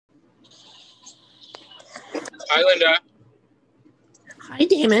Hi, Linda. Hi,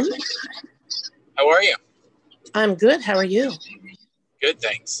 Damon. How are you? I'm good. How are you? Good,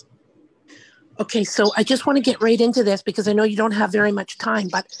 thanks. Okay, so I just want to get right into this because I know you don't have very much time,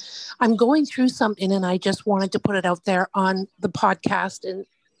 but I'm going through something and I just wanted to put it out there on the podcast. And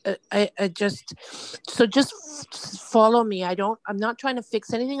I just, so just follow me. I'm not trying to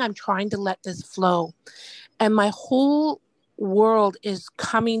fix anything. I'm trying to let this flow. And my whole world is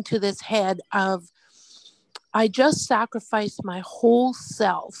coming to this head of, I just sacrificed my whole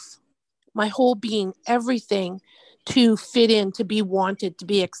self, my whole being, everything to fit in, to be wanted, to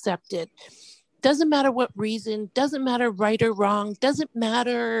be accepted. Doesn't matter what reason, doesn't matter right or wrong, doesn't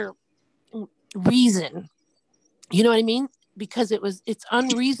matter reason. You know what I mean? Because it's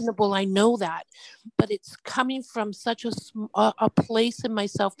unreasonable. I know that, but it's coming from such a place in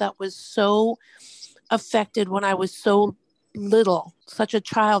myself that was so affected when I was so little, such a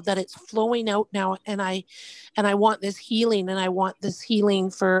child, that it's flowing out now. And I want this healing, and I want this healing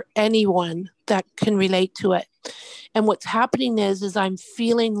for anyone that can relate to it. And what's happening is I'm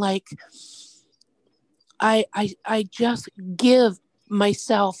feeling like I just give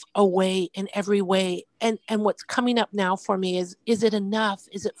myself away in every way. And what's coming up now for me is it enough?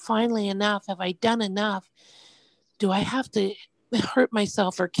 Is it finally enough? Have I done enough? Do I have to hurt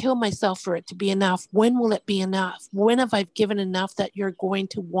myself or kill myself for it to be enough? When will it be enough? When have I given enough that you're going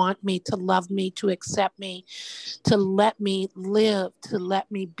to want me, to love me, to accept me, to let me live, to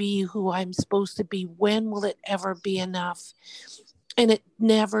let me be who I'm supposed to be? When will it ever be enough? And it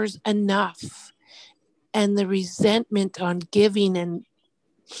never's enough. And the resentment on giving and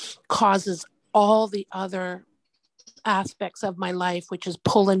causes all the other aspects of my life, which is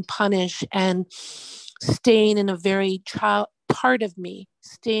pull and punish and staying in a very part of me,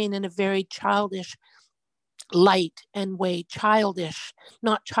 staying in a very childish light and way, childish,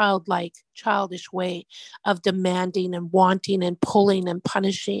 not childlike, childish way of demanding and wanting and pulling and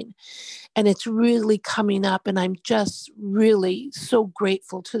punishing. And it's really coming up. And I'm just really so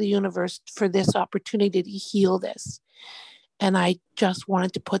grateful to the universe for this opportunity to heal this. And I just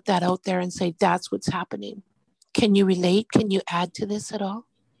wanted to put that out there and say, that's what's happening. Can you relate? Can you add to this at all?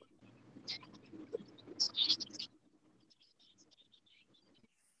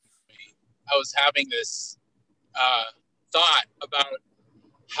 I was having this thought about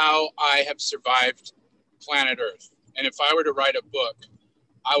how I have survived planet Earth. And if I were to write a book,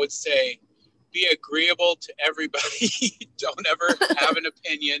 I would say, be agreeable to everybody. Don't ever have an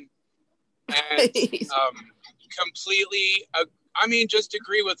opinion. And completely, just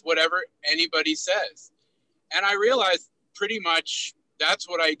agree with whatever anybody says. And I realized pretty much that's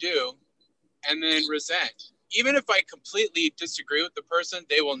what I do, and then resent. Even if I completely disagree with the person,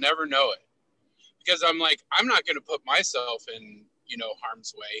 they will never know it. Because I'm like, I'm not going to put myself in,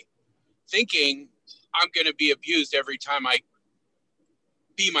 harm's way, thinking I'm going to be abused every time I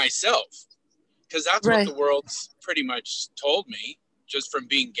be myself. Because that's right. What the world's pretty much told me, just from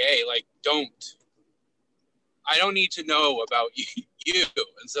being gay. Like, I don't need to know about you.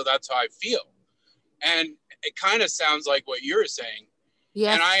 And so that's how I feel. And it kind of sounds like what you're saying.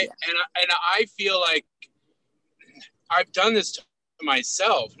 Yes. And I feel like I've done this to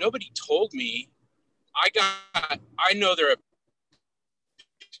myself. Nobody told me. I know their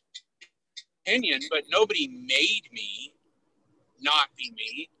opinion, but nobody made me not be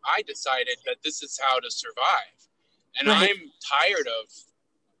me. I decided that this is how to survive. And right. I'm tired of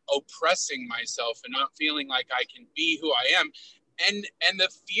oppressing myself and not feeling like I can be who I am. And the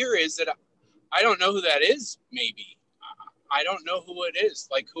fear is that I don't know who that is, maybe. I don't know who it is.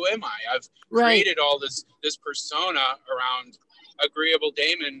 Like, who am I? I've created all this persona around agreeable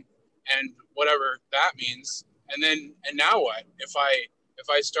Damon and whatever that means. And now what? If I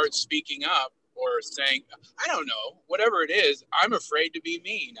start speaking up or saying, I don't know, whatever it is, I'm afraid to be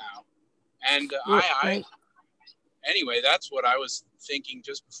me now. And anyway, that's what I was thinking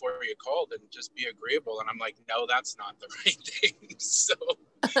just before you called, and just be agreeable. And I'm like, no, that's not the right thing. So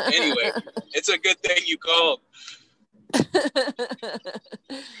anyway, it's a good thing you called.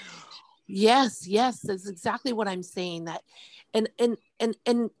 Yes, that's exactly what I'm saying. That, and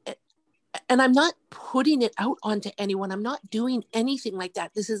I'm not putting it out onto anyone. I'm not doing anything like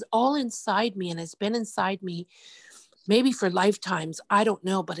that. This is all inside me, and it's been inside me maybe for lifetimes. I don't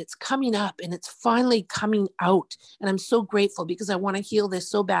know, but it's coming up and it's finally coming out. And I'm so grateful because I want to heal this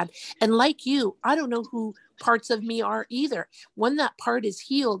so bad. And like you, I don't know who parts of me are either. When that part is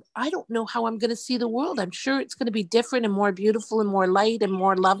healed, I don't know how I'm going to see the world. I'm sure it's going to be different and more beautiful and more light and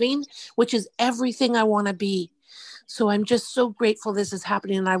more loving, which is everything I want to be. So I'm just so grateful this is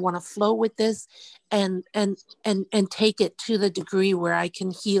happening, and I want to flow with this and take it to the degree where I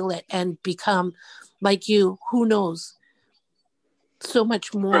can heal it and become like you, who knows, so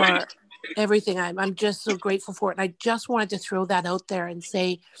much more. Right. Everything. I'm just so grateful for it. And I just wanted to throw that out there and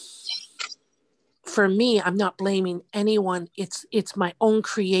say, for me, I'm not blaming anyone. It's my own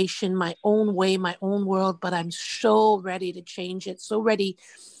creation, my own way, my own world, but I'm so ready to change it, so ready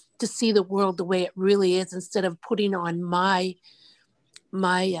to see the world the way it really is, instead of putting on my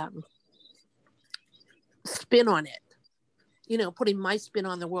spin on it, putting my spin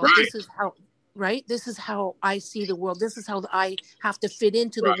on the world. Right. This is how, right? This is how I see the world. This is how I have to fit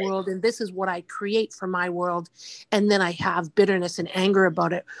into the Right. world. And this is what I create for my world. And then I have bitterness and anger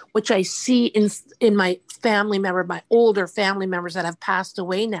about it, which I see in my family member, my older family members that have passed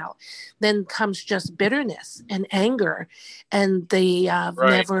away now. Then comes just bitterness and anger, and they have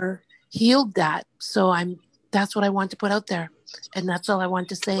Right. never healed that. So that's what I want to put out there. And that's all I want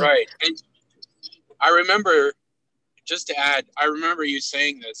to say. Right. And I remember, just to add, I remember you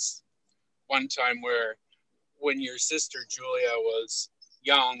saying this one time where when your sister Julia was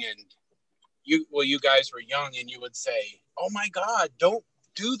young and you guys were young, and you would say, "Oh my God, don't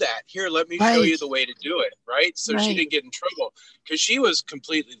do that. Here, let me show you the way to do it." Right. So she didn't get in trouble, because she was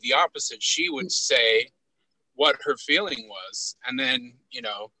completely the opposite. She would say what her feeling was. And then,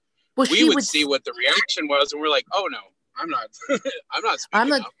 we would see what the reaction was, and we're like, "Oh no, I'm not, I'm not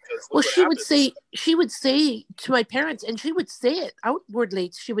speaking up." Well, she would say to my parents, and she would say it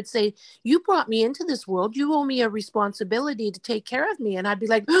outwardly. She would say, "You brought me into this world. You owe me a responsibility to take care of me." And I'd be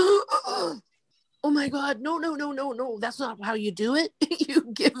like, "Oh my God, no. That's not how you do it.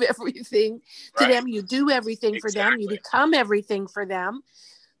 You give everything to them. You do everything for them. You become everything for them.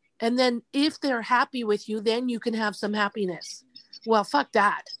 And then if they're happy with you, then you can have some happiness." Well, fuck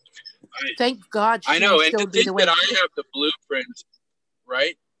that. Thank God. I know. And to think that I have the blueprint,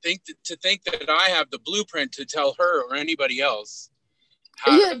 right? To think that I have the blueprint to tell her or anybody else.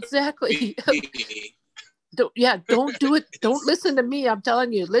 Yeah, exactly. Don't do it. Don't listen to me. I'm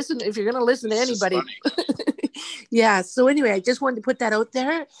telling you, listen, if you're going to listen to anybody. Yeah. So anyway, I just wanted to put that out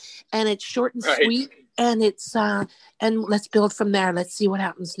there, and it's short and sweet, and it's, and let's build from there. Let's see what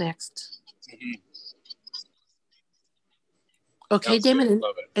happens next. Mm-hmm. Okay, Damon,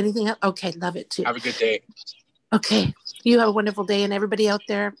 anything else? Okay, love it too. Have a good day. Okay, you have a wonderful day, and everybody out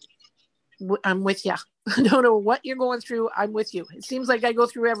there, I'm with you. I don't know what you're going through. I'm with you. It seems like I go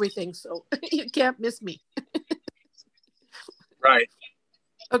through everything, so you can't miss me. Right.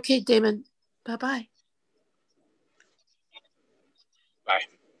 Okay, Damon. Bye-bye. Bye.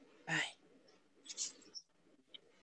 Bye.